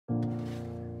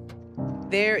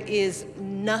There is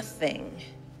nothing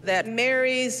that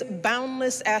marries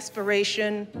boundless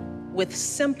aspiration with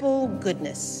simple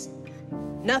goodness.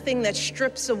 Nothing that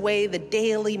strips away the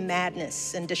daily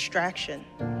madness and distraction.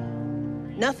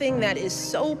 Nothing that is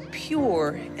so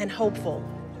pure and hopeful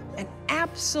and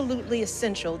absolutely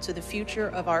essential to the future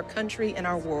of our country and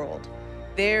our world.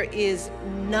 There is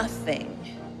nothing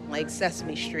like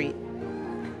Sesame Street.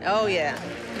 Oh, yeah.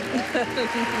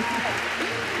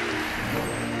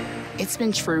 It's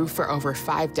been true for over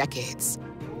 5 decades.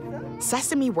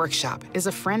 Sesame Workshop is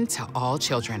a friend to all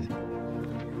children,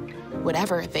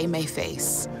 whatever they may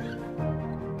face,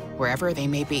 wherever they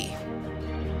may be.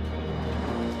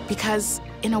 Because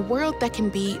in a world that can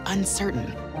be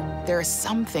uncertain, there are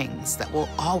some things that will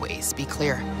always be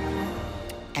clear,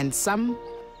 and some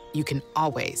you can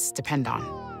always depend on.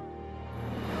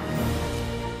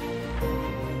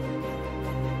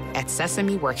 At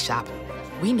Sesame Workshop,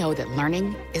 we know that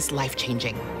learning is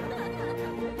life-changing.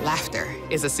 Laughter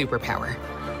is a superpower,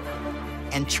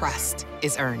 and trust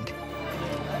is earned.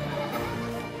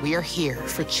 We are here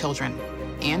for children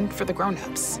and for the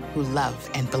grown-ups who love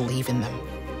and believe in them.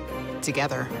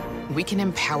 Together, we can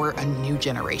empower a new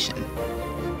generation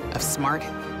of smart,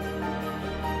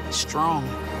 strong,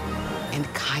 and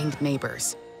kind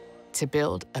neighbors to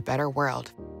build a better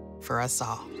world for us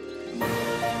all.